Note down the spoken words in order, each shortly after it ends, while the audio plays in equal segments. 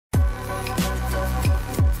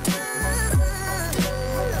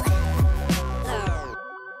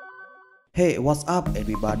Hey, what's up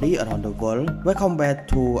everybody around the world? Welcome back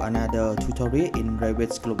to another tutorial in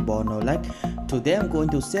Revit's Global Knowledge. Today I'm going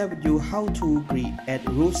to share with you how to create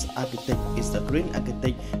rules architect. It's the green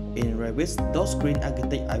architect in Revit. Those green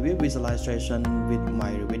architect I will visualization with my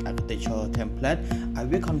Revit Architecture template. I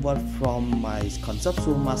will convert from my concept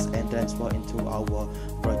mask and transfer into our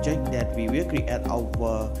project that we will create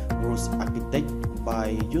our rules architect by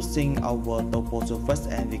using our Toposurface,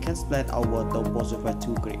 and we can split our Toposurface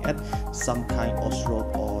to create some kind of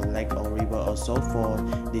slope or lake or river also for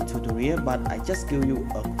the tutorial, but I just give you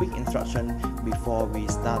a quick instruction before we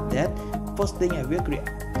start that. First thing, I will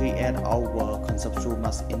create our conceptual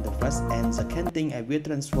mask interface, and second thing, I will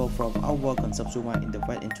transfer from our conceptual mask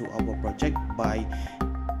interface into our project by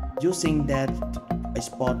using that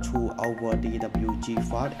export to our DWG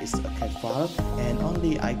file. Is a CAD file, and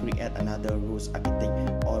only I create another rules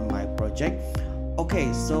architect on my project.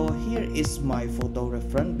 Okay, so here is my photo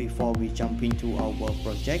reference before we jump into our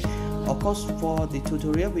project. Of course, for the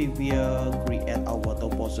tutorial we will create our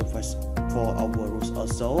Toposurface for our rules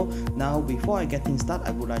also. Now before I get started,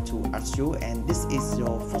 I would like to ask you, and this is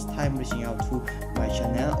your first time reaching out to my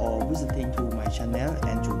channel or visiting to my channel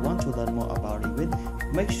and you want to learn more about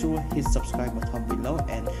Revit, make sure hit subscribe button below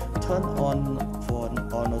and turn on for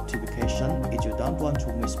all notification if you don't want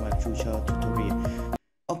to miss my future tutorial.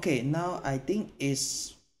 Okay, now I think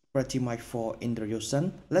it's pretty much for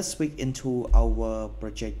introduction. Let's switch into our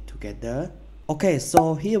project together. Okay,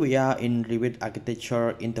 so here we are in Revit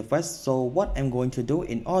Architecture interface. So what I'm going to do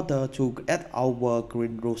in order to create our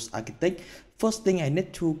green rules architect, first thing I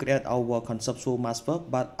need to create our conceptual mask first,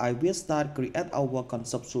 but I will start create our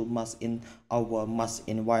conceptual mask in our mask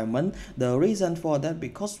environment. The reason for that,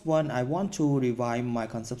 because when I want to revise my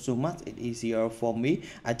conceptual mask, it's easier for me.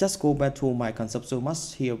 I just go back to my conceptual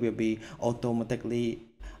mask. Here will be automatically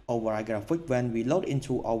override graphic when we load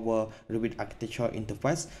into our Revit Architecture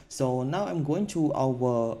interface. So now I'm going to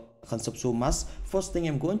our conceptual mask. First thing,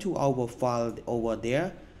 I'm going to our file over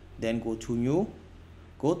there, then go to new,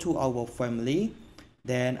 go to our family,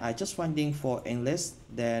 then I just finding for English,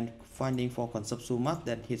 then finding for conceptual mask,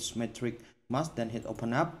 then hit symmetric mask, then hit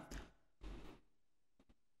open up.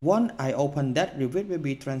 Once I open that, Revit will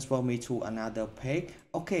be transfer me to another page.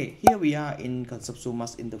 Okay, here we are in conceptual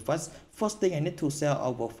mask interface. First thing, I need to save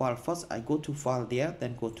our file first. I go to file there,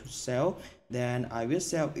 then go to save, then I will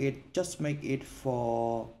save it, just make it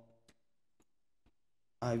for,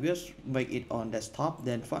 I will make it on desktop,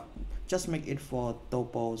 then just make it for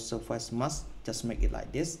Toposurface mask, just make it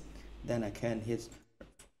like this, then I can hit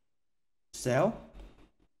save.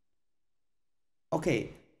 Okay,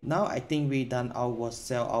 now I think we done our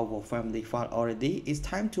our family file already. It's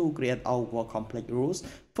time to create our complex rules.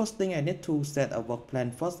 First thing, I need to set a work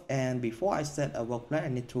plan first, and before I set a work plan, I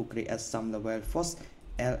need to create some level first.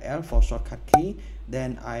 LL for shortcut key,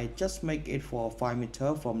 then I just make it for 5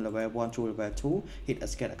 meters from level 1 to level 2, hit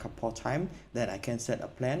escape a couple times, then I can set a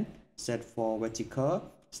plan, set for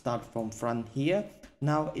vertical, start from front here.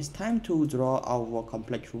 Now it's time to draw our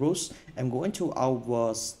complex rules. I'm going to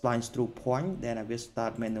our spline through point, then I will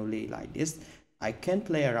start manually like this. I can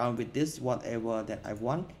play around with this whatever that I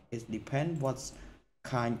want. It depends what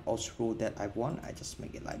kind of rule that I want. I just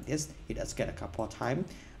make it like this, hit escape a couple times.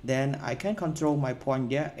 Then I can control my point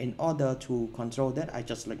there. In order to control that, I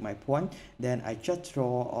just select my point, then I just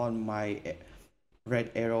draw on my red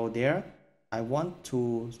arrow there. I want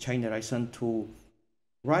to change direction to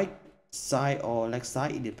right side or left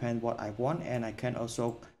side, it depends what I want, and I can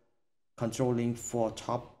also controlling for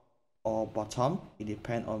top or bottom, it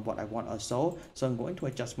depends on what I want also. So I'm going to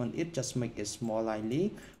adjustment it, just make it small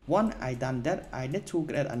lightly. Once I done that, I need to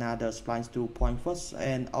create another spline through point first,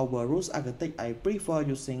 and our rules architect I prefer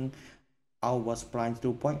using our spline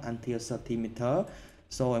through point until 30 meters.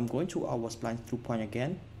 So I'm going to our spline through point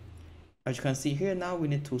again. As you can see here, now we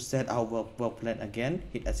need to set our work plan again,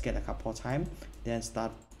 hit escape a couple times, then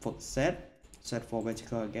start for set for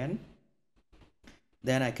vertical again,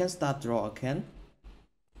 then I can start draw again.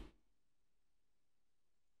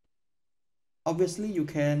 Obviously you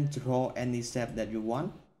can draw any shape that you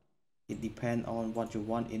want, it depends on what you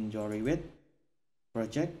want in your Revit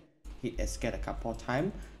project. Hit escape a couple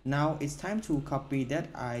times. Now it's time to copy that.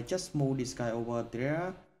 I just move this guy over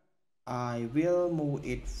there. I will move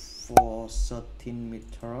it for 13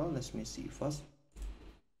 meters. Let me see first.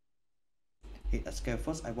 Hit escape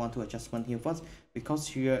first. I want to adjustment here first because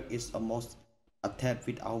here is almost attached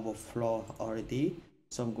with our floor already.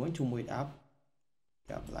 So I'm going to move it up,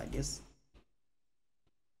 like this.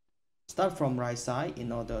 Start from right side.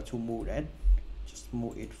 In order to move that, just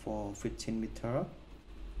move it for 15 meters.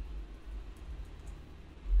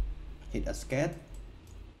 Hit escape.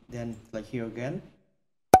 then like here again,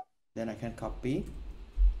 then I can copy,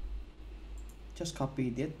 just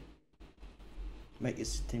copy it, make it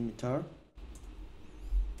centimeter,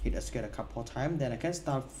 hit escape a couple times, then I can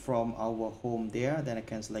start from our home there, then I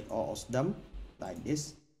can select all of them like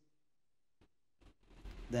this,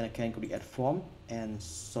 then I can create form and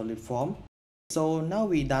solid form. So now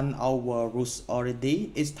we done our rules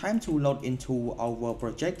already. It's time to load into our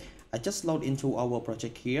project. I just load into our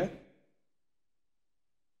project here,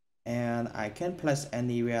 and I can place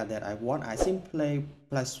anywhere that I want. I simply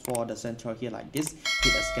place for the center here like this,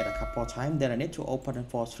 hit escape a couple times, then I need to open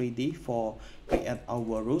for 3D for create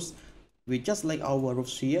our rules. We just like our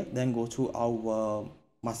rules here, then go to our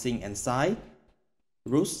massing and size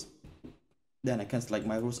rules, then I can select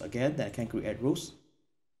my rules again, then I can create rules.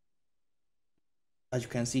 As you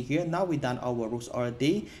can see here, now we done our rules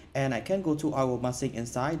already, and I can go to our massing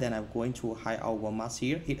inside, then I'm going to hide our mask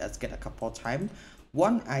here, hit escape a couple times.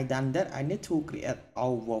 Once I done that, I need to create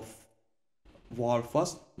our wall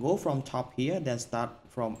first. Go from top here, then start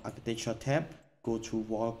from architecture tab, go to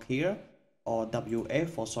wall here, or WA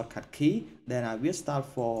for shortcut key. Then I will start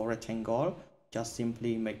for rectangle, just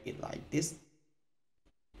simply make it like this,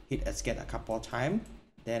 hit escape a couple times,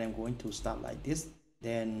 then I'm going to start like this,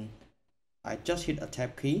 then I just hit a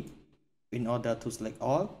tab key in order to select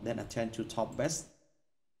all, then I turn to top best.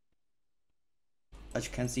 As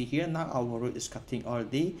you can see here, now our root is cutting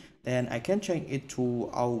already, then I can change it to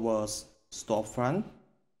our storefront.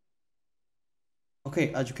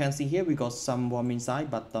 Okay, as you can see here, we got some warm inside,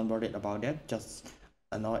 but don't worry about that, just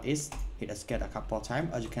ignore it, hit escape a couple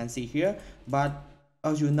times, as you can see here. But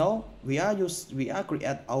as you know, we are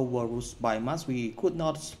create our rules by mask. We could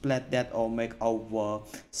not split that or make our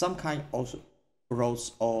some kind of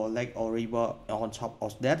roads or lake or river on top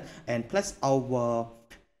of that, and place our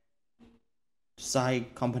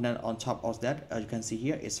side component on top of that. As you can see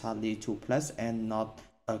here, it's hardly to place and not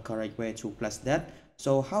a correct way to place that.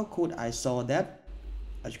 So how could I solve that?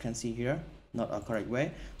 As you can see here, not a correct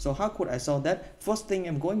way. So how could I solve that? First thing,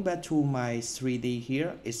 I'm going back to my 3D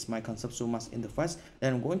here, it's my conceptual mask interface.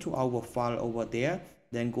 Then I'm going to our file over there,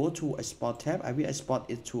 then go to export tab. I will export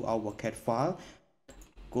it to our CAD file.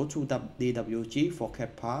 Go to DWG for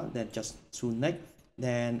CAD file, then just to next.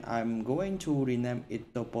 Then I'm going to rename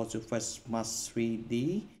it Toposurface Mask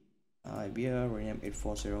 3D. I will rename it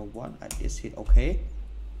 401. I just hit OK.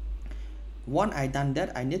 Once I done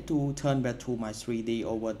that, I need to turn back to my 3D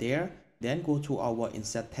over there. Then go to our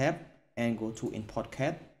insert tab and go to import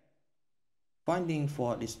CAD. Finding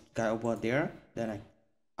for this guy over there. Then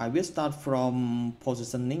I will start from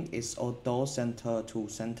positioning. It's auto center to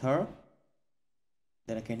center.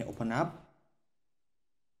 Then I can open up.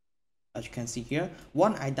 As you can see here,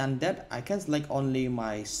 once I done that, I can select only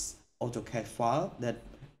my AutoCAD file that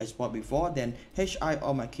I exported before, then HI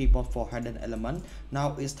on my keyboard for hidden element.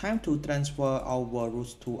 Now it's time to transfer our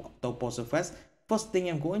rules to Toposurface. First thing,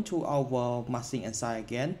 I'm going to our massing and size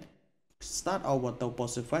again, start our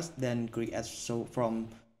Toposurface, then create so from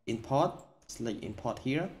import, select import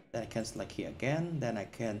here, then I can select here again, then I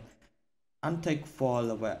can untick for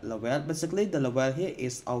level. Basically the level here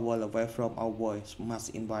is our level from our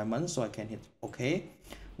mask environment, so I can hit OK.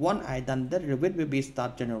 Once I done that, Revit will be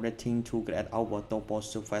start generating to create our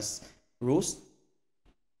Toposurface rules.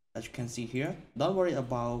 As you can see here, don't worry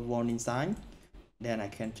about warning sign, then I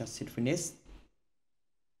can just hit finish.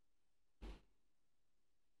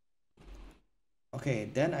 Okay,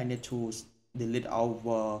 then I need to delete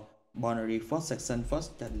our boundary first, section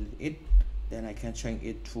first, delete it. Then I can change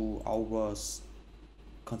it to our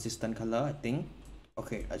consistent color, I think.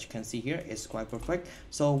 Okay, as you can see here, it's quite perfect.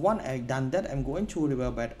 So once I done that, I'm going to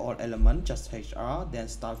revert back all elements, just HR, then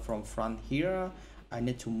start from front here. I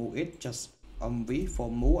need to move it, just V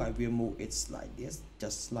for move. I will move it like this,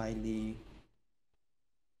 just slightly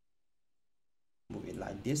move it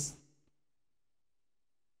like this.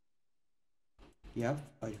 Yep,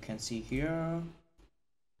 as you can see here.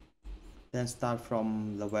 Then start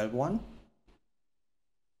from level 1.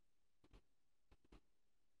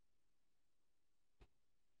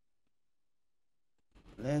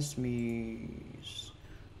 Let me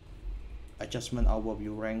adjustment our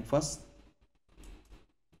view rank first.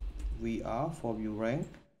 VR for view rank,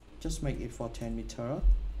 just make it for 10 meter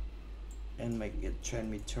and make it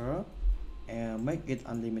 10 meter and make it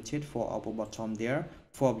unlimited for our bottom there.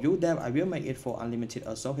 For view depth, I will make it for unlimited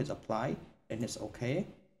also. Hit apply and it's okay.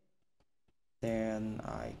 Then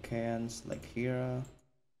I can select here.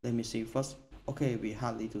 Let me see first. Okay, we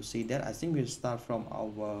hardly to see that. I think we'll start from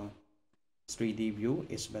our 3D view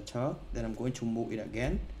is better. Then I'm going to move it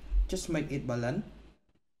again, just make it balance.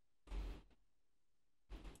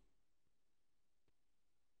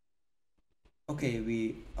 Okay,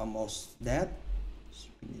 we almost that. So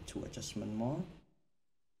we need to adjustment more.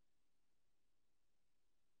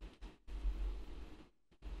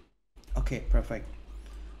 Okay, perfect.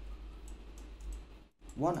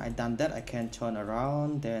 Once I done that, I can turn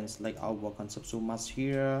around, then select our conceptual mask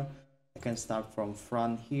here. I can start from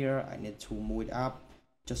front here. I need to move it up.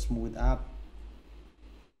 Just move it up.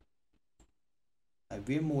 I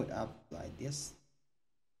will move it up like this.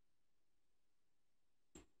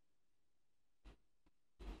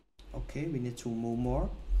 Okay, we need to move more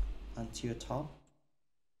until top.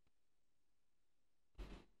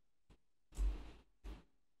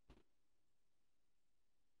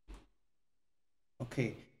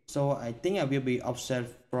 Okay, so I think I will be offset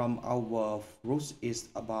from our roof is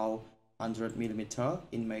about 100 millimeter.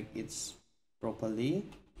 It make it properly.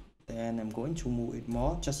 Then I'm going to move it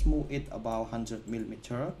more. Just move it about 100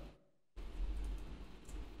 millimeter.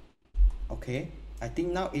 Okay, I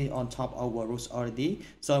think now it's on top of our roof already.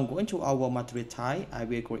 So I'm going to our material type. I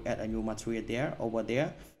will create a new material there over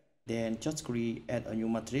there. Then just create a new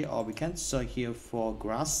material, or we can search here for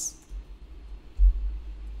grass.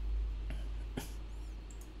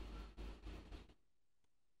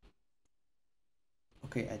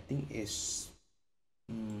 Okay, I think it's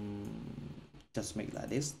just make like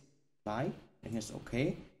this. Apply, and it's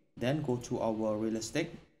okay. Then go to our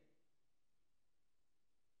realistic.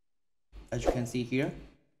 As you can see here,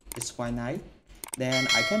 it's quite nice. Then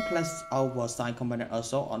I can place our sign component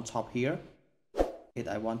also on top here if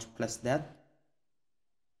I want to place that.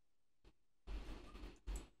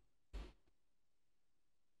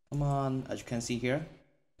 Come on, as you can see here.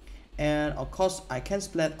 And of course I can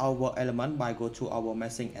split our element by go to our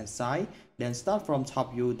meshing and sign. Then start from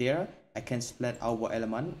top view there. I can split our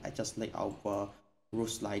element. I just lay our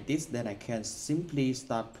rows like this. Then I can simply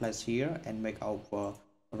start place here and make our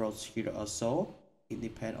rows here also. It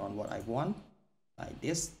depends on what I want like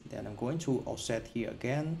this. Then I'm going to offset here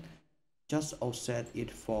again. Just offset it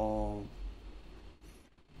for,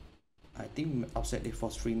 I think offset it for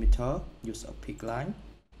 3 meters. Use a pick line.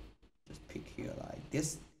 Just pick here like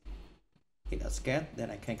this. Hit a sketch,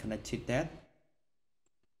 then I can connect it that.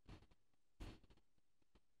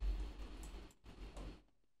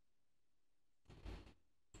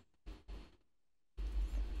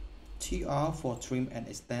 TR for trim and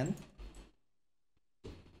extend.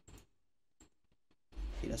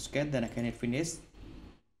 Hit a sketch, then I can hit finish.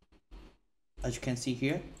 As you can see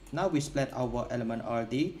here, now we split our element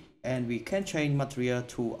already, and we can change material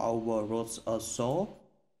to our roads also.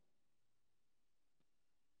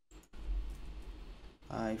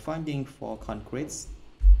 I finding for concrete.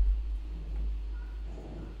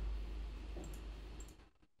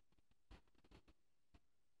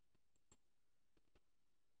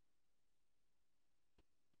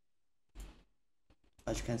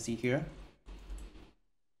 As you can see here,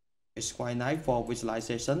 it's quite nice for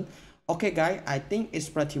visualization. Okay guys, I think it's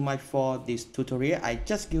pretty much for this tutorial. I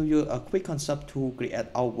just give you a quick concept to create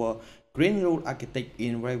our green roof architect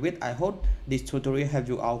in Revit. I hope this tutorial help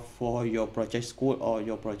you out for your project school or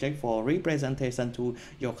your project for representation to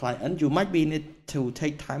your client. You might be need to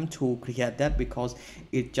take time to create that because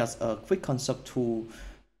it's just a quick concept to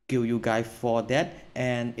give you guys for that.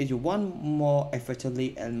 And if you want more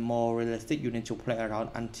effectively and more realistic, you need to play around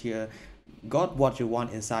until got what you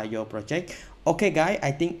want inside your project. Okay guys,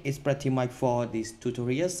 I think it's pretty much for this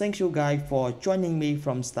tutorial. Thank you guys for joining me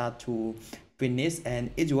from start to finish.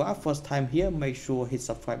 And if you are first time here, make sure hit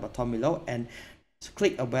subscribe button below and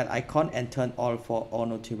click a bell icon and turn on for all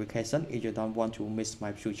notification if you don't want to miss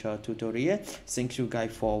my future tutorial. Thank you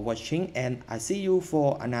guys for watching, and I see you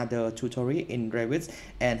for another tutorial in Revit,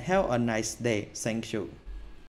 and have a nice day. Thank you.